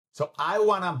So I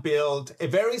want to build a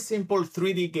very simple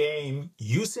 3D game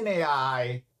using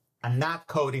AI and not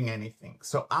coding anything.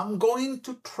 So I'm going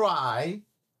to try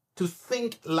to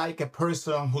think like a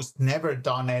person who's never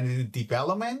done any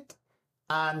development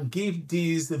and give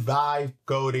this Vibe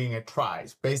coding a try.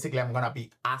 Basically, I'm going to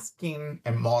be asking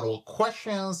a model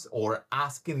questions or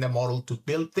asking the model to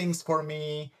build things for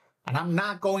me. And I'm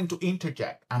not going to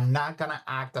interject. I'm not going to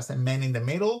act as a man in the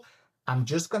middle. I'm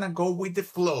just going to go with the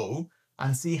flow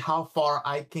and see how far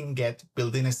I can get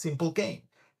building a simple game.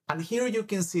 And here you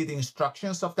can see the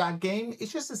instructions of that game.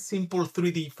 It's just a simple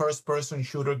 3D first-person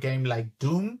shooter game like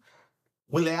Doom.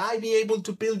 Will AI be able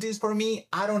to build this for me?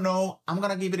 I don't know. I'm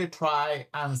going to give it a try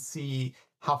and see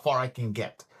how far I can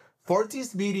get. For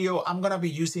this video, I'm going to be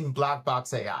using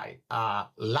Blackbox AI.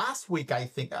 Last week, I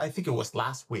think it was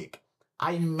last week,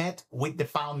 I met with the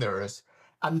founders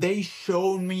and they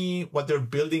showed me what they're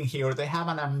building here. They have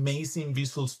an amazing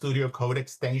Visual Studio Code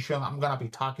extension. I'm going to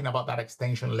be talking about that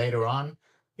extension later on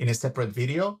in a separate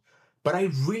video. But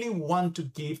I really want to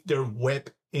give their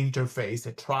web interface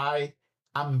a try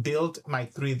and build my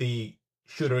 3D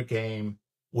shooter game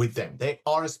with them. They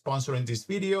are sponsoring this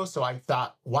video, so I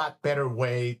thought what better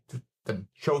way than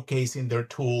showcasing their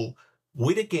tool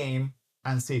with a game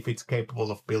and see if it's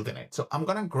capable of building it. So I'm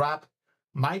gonna grab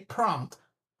my prompt.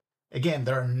 Again,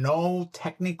 there are no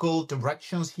technical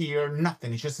directions here,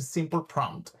 nothing. It's just a simple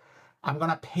prompt. I'm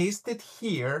gonna paste it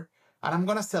here and I'm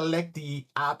gonna select the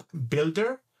app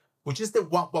builder, which is the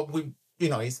one what we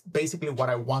is basically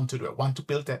what I want to do. I want to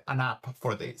build an app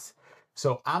for this.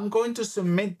 So I'm going to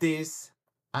submit this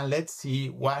and let's see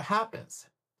what happens.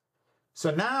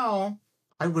 So now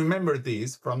I remember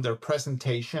this from their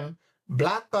presentation.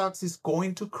 Blackbox is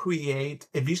going to create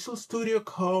a Visual Studio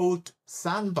Code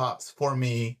sandbox for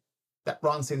me that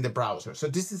runs in the browser. So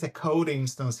this is a code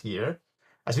instance here.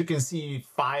 As you can see,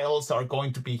 files are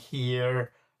going to be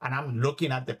here and I'm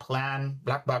looking at the plan,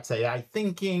 Blackbox AI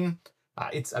thinking.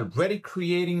 It's already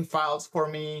creating files for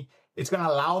me. It's going to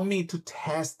allow me to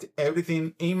test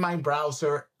everything in my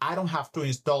browser. I don't have to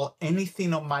install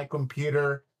anything on my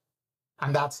computer.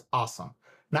 And that's awesome.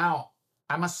 Now,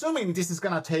 I'm assuming this is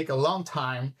going to take a long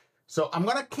time. So I'm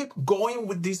going to keep going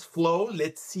with this flow.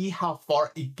 Let's see how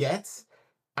far it gets.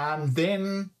 And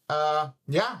then,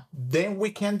 then we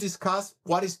can discuss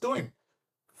what it's doing.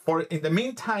 In the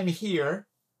meantime here,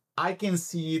 I can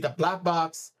see the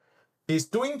Blackbox is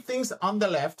doing things on the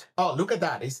left. Oh, look at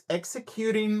that. It's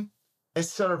executing a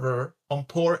server on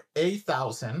port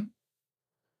 8000.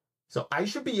 So I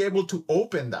should be able to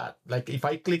open that. Like if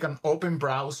I click on open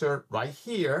browser right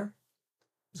here,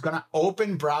 it's going to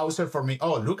open browser for me.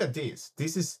 Oh, look at this.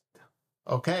 This is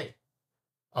okay.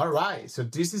 All right. So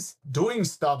this is doing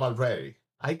stuff already.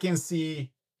 I can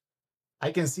see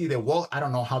the wall. I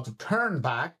don't know how to turn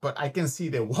back, but I can see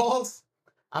the walls.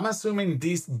 I'm assuming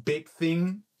this big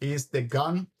thing is the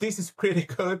gun. This is pretty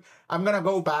good. I'm going to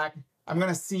go back. I'm going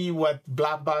to see what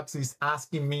Blackbox is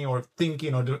asking me or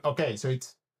thinking or do. Okay, so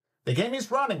the game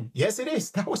is running. Yes, it is.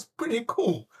 That was pretty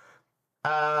cool.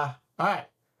 All right.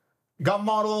 Gun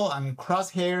model and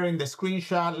crosshair in the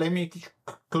screenshot. Let me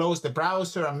close the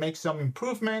browser and make some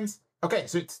improvements. Okay,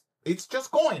 so it's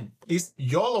just going. It's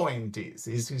YOLOing this.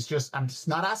 It's just, I'm just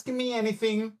not asking me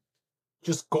anything.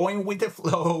 Just going with the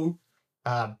flow.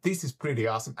 This is pretty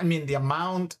awesome. I mean, the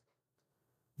amount,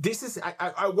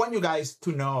 I want you guys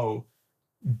to know,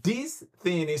 this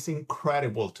thing is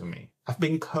incredible to me. I've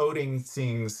been coding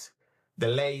since the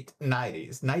late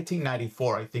 90s.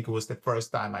 1994, I think it was the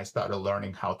first time I started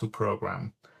learning how to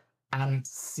program. And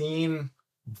seeing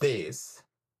this,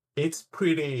 it's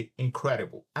pretty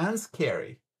incredible and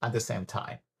scary at the same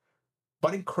time.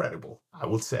 But incredible, I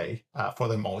would say, for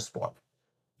the most part.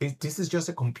 This is just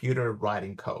a computer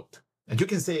writing code. And you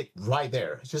can see it right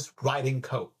there. It's just writing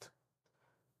code.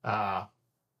 I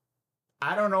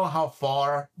don't know how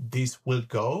far this will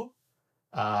go,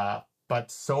 but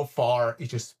so far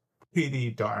it's just pretty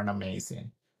darn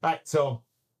amazing. All right, so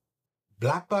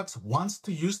Blackbox wants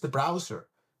to use the browser.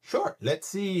 Sure, let's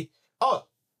see. Oh,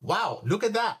 wow, look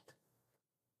at that.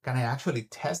 Can I actually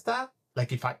test that?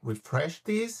 Like if I refresh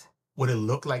this, would it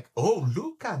look like, oh,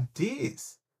 look at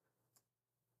this.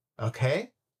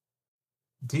 Okay.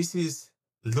 This is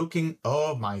looking,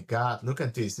 oh my God, look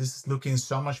at this. This is looking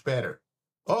so much better.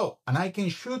 Oh, and I can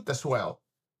shoot as well.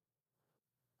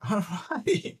 All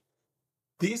right.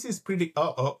 This is pretty,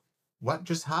 what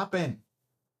just happened?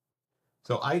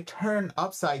 So I turned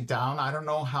upside down. I don't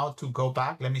know how to go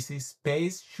back. Let me see,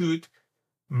 space, shoot,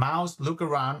 mouse, look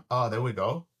around. Oh, there we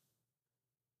go.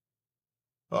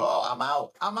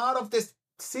 Oh, I'm out of this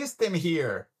system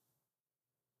here.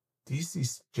 This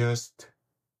is just,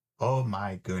 Oh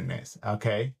my goodness.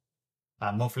 Okay.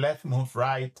 Move left, move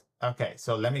right. Okay,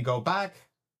 so let me go back.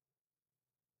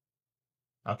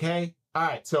 Okay. All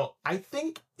right. So I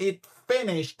think it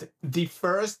finished the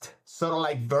first sort of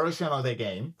like version of the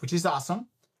game, which is awesome.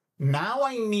 Now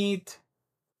I need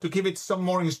to give it some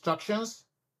more instructions.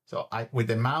 So with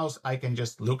the mouse, I can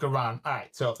just look around. All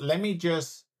right. So let me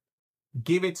just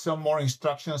give it some more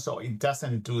instructions so it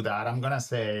doesn't do that. I'm going to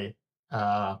say,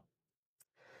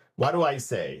 what do I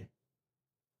say?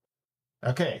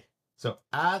 Okay. So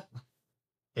add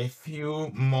a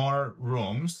few more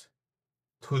rooms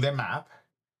to the map.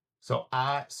 So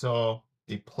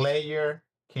the player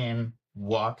can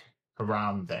walk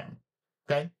around them.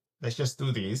 Okay, let's just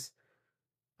do this.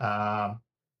 The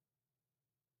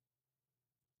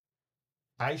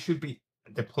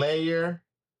player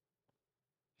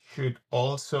should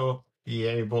also be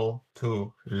able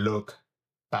to look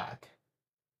back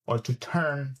or to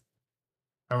turn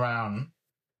around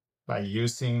by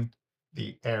using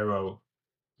the arrow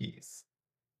keys.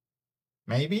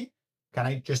 Maybe? Can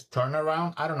I just turn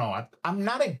around? I don't know. I'm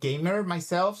not a gamer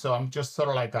myself, so I'm just sort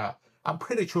of like I'm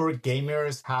pretty sure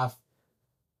gamers have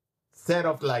set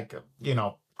of like,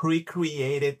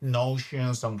 pre-created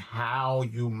notions on how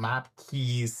you map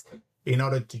keys in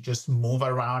order to just move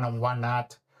around and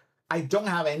whatnot. I don't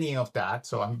have any of that,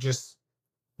 so I'm just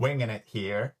winging it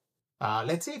here.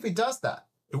 Let's see if it does that.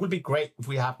 It would be great if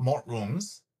we have more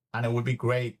rooms, and it would be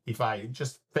great if I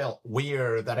just felt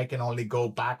weird that I can only go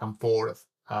back and forth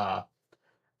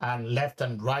and left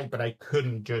and right, but I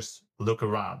couldn't just look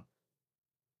around.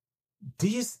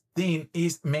 This thing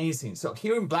is amazing. So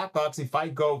here in Blackbox, if I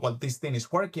go, well, this thing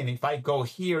is working. If I go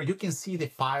here, you can see the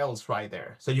files right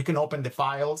there. So you can open the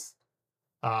files.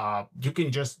 You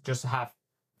can just have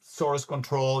source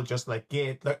control, just like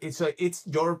Git. It's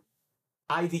your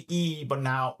IDE, but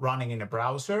now running in a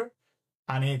browser,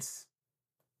 and it's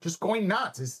just going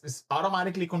nuts. It's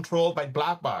automatically controlled by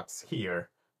Blackbox here.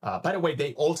 By the way,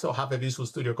 they also have a Visual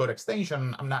Studio Code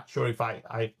extension. I'm not sure if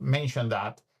I mentioned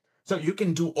that. So you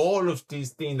can do all of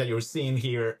these things that you're seeing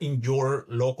here in your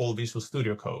local Visual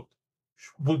Studio Code.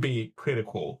 Would be pretty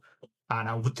cool. And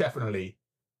I would definitely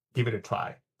give it a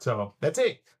try. So that's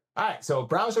it. All right, so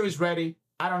browser is ready.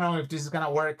 I don't know if this is going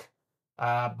to work,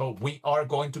 but we are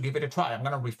going to give it a try. I'm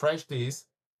going to refresh this.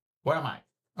 Where am I?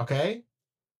 Okay.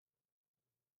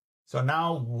 So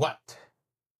now what?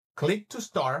 Click to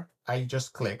start. I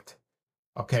just clicked.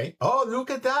 Okay. Oh, look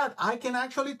at that. I can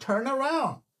actually turn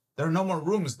around. There are no more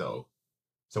rooms though.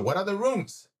 So what are the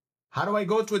rooms? How do I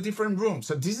go to a different room?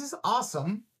 So this is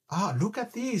awesome. Ah, look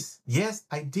at this. Yes,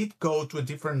 I did go to a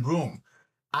different room.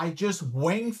 I just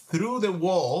went through the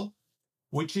wall,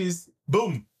 which is,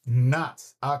 boom,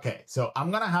 nuts. Okay, so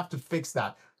I'm going to have to fix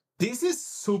that. This is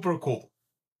super cool.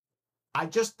 I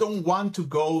just don't want to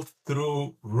go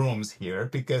through rooms here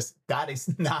because that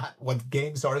is not what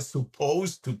games are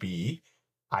supposed to be,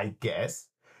 I guess.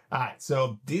 All right,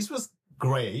 so this was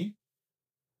great.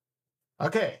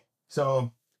 Okay,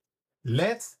 so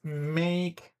let's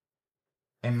make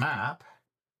a map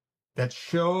that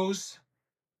shows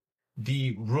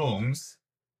the rooms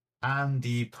and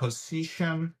the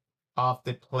position of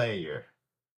the player.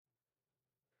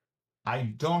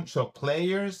 So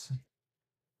players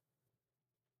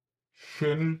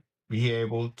shouldn't be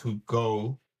able to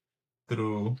go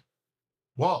through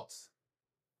walls.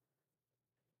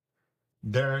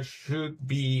 There should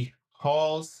be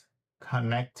halls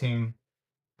connecting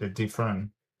the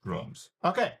different rooms.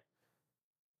 Okay.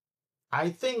 I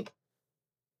think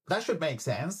that should make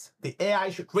sense. The AI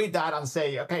should read that and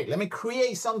say, okay, let me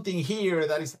create something here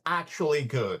that is actually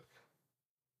good.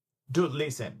 Dude,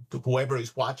 listen to whoever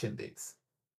is watching this.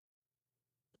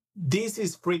 This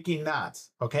is freaking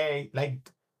nuts, okay? Like,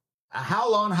 how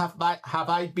long have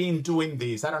I been doing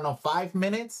this? I don't know, 5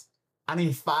 minutes? And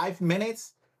in 5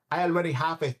 minutes, I already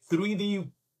have a 3D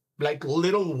like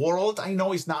little world. I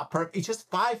know it's not perfect. It's just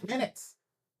 5 minutes.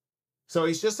 So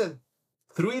it's just a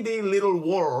 3D little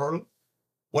world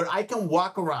where I can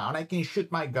walk around, I can shoot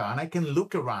my gun, I can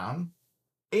look around.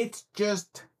 It's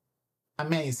just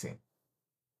amazing.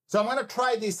 So I'm going to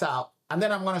try this out, and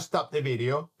then I'm going to stop the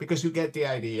video because you get the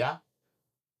idea.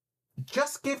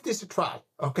 Just give this a try,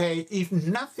 okay? If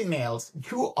nothing else,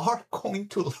 you are going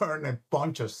to learn a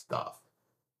bunch of stuff.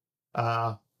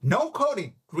 No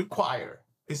coding required.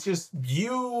 It's just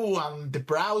you and the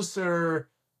browser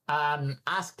and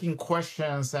asking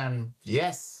questions, and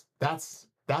yes, that's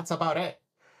about it.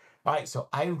 All right, so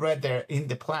I read there in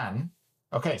the plan.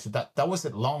 Okay, so that was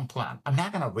a long plan. I'm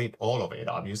not going to read all of it,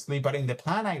 obviously, but in the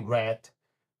plan I read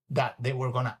that they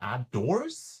were going to add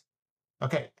doors.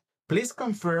 Okay, please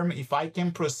confirm if I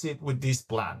can proceed with this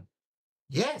plan.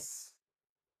 Yes,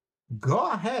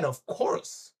 go ahead, of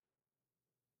course.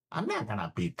 I'm not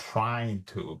gonna be trying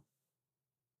to.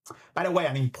 By the way,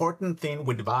 an important thing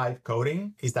with vibe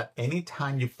coding is that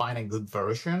anytime you find a good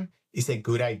version, it's a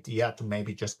good idea to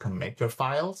maybe just commit your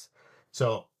files.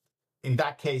 So in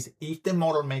that case, if the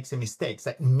model makes a mistake,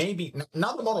 like maybe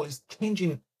now the model is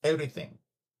changing everything.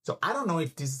 So I don't know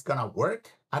if this is gonna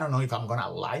work. I don't know if I'm gonna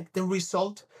like the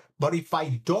result, but if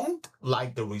I don't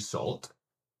like the result,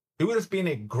 it would have been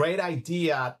a great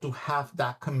idea to have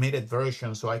that committed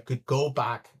version so I could go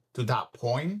back to that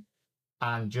point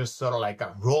and just sort of like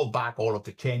roll back all of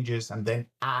the changes and then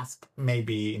ask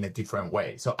maybe in a different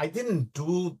way. So I didn't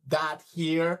do that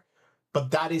here, but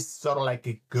that is sort of like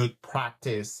a good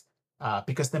practice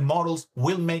because the models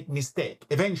will make mistake.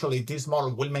 Eventually, this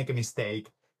model will make a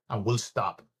mistake and will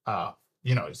stop.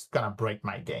 It's going to break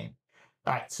my game.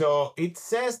 All right, so it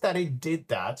says that it did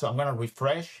that. So I'm going to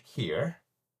refresh here.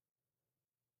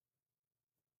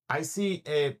 I see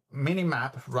a mini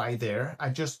map right there. I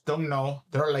just don't know.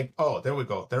 There are like, oh, there we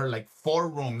go. There are like 4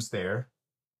 rooms there.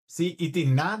 See, it did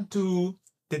not do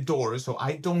the doors, so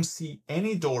I don't see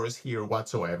any doors here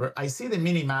whatsoever. I see the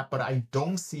mini map, but I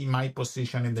don't see my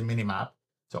position in the mini map.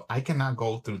 So I cannot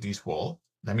go through this wall.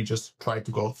 Let me just try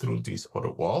to go through this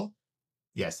other wall.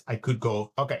 Yes, I could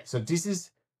go. Okay, so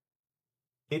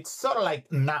it's sort of like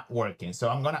not working. So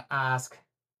I'm gonna ask,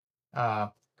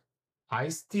 I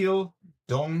still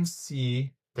don't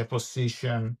see the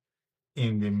position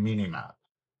in the minimap.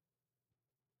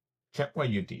 Check what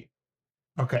you did.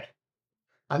 Okay.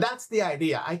 And that's the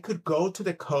idea. I could go to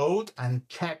the code and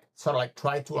check, sort of like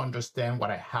try to understand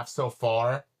what I have so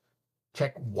far,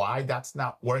 check why that's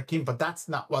not working, but that's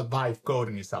not what vibe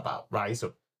coding is about, right?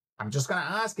 So I'm just going to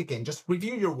ask again, just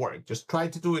review your work, just try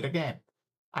to do it again.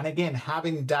 And again,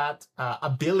 having that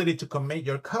ability to commit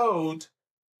your code,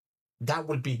 that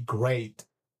would be great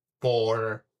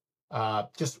for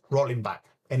just rolling back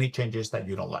any changes that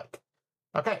you don't like.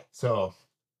 Okay, so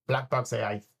Black Box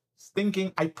AI is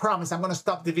thinking. I promise I'm going to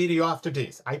stop the video after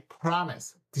this. I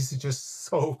promise. This is just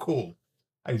so cool.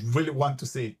 I really want to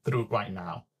see it through right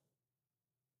now.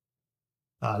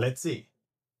 Let's see.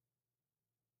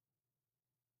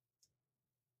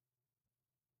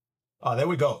 There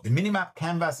we go. The minimap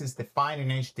canvas is defined in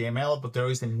HTML, but there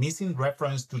is a missing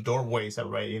reference to doorways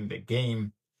already in the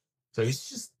game. So it's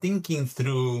just thinking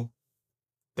through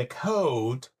the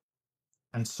code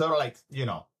and sort of like,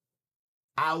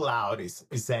 out loud is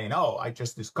saying, oh, I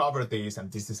just discovered this and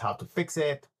this is how to fix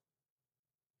it.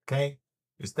 Okay.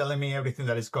 It's telling me everything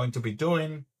that it's going to be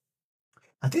doing.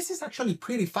 And this is actually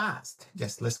pretty fast.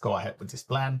 Yes, let's go ahead with this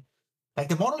plan. Like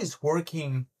the model is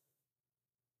working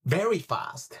very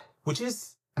fast, which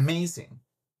is amazing.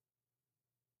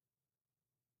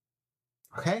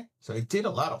 Okay, so it did a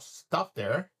lot of stuff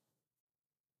there.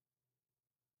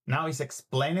 Now it's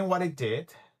explaining what it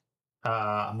did.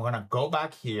 I'm going to go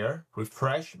back here,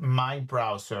 refresh my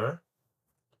browser.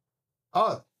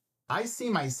 Oh, I see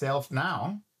myself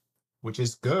now, which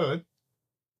is good.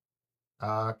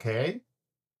 Okay.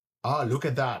 Oh, look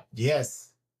at that.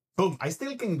 Yes. Boom. I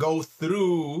still can go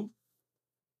through.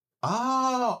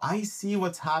 Oh, I see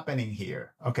what's happening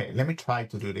here. Okay, let me try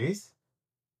to do this.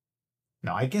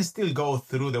 Now I can still go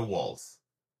through the walls.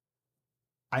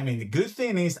 I mean, the good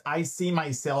thing is I see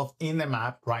myself in the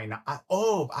map right now.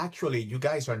 Actually, you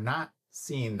guys are not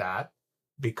seeing that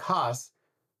because,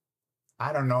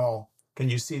 I don't know, can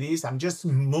you see this? I'm just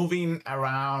moving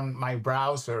around my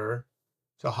browser.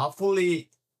 So hopefully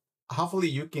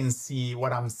you can see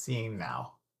what I'm seeing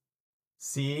now.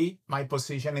 See my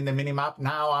position in the minimap?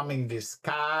 Now I'm in the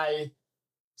sky.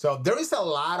 So there is a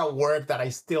lot of work that I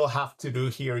still have to do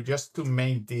here just to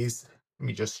make this. Let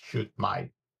me just shoot my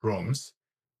rooms.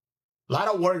 A lot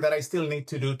of work that I still need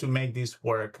to do to make this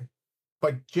work.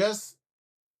 But just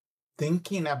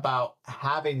thinking about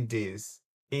having this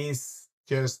is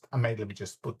just amazing. Let me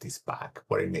just put this back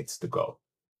where it needs to go.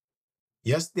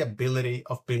 Just the ability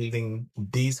of building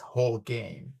this whole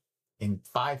game in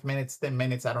 5 minutes, 10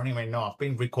 minutes, I don't even know. I've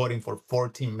been recording for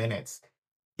 14 minutes.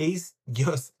 Is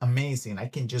just amazing. I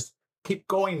can just keep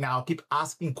going now, keep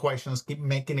asking questions, keep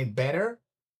making it better.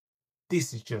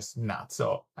 This is just nuts.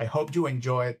 So I hope you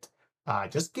enjoy it.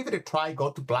 Just give it a try.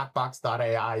 Go to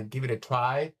blackbox.ai, give it a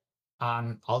try,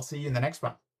 and I'll see you in the next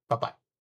one. Bye-bye.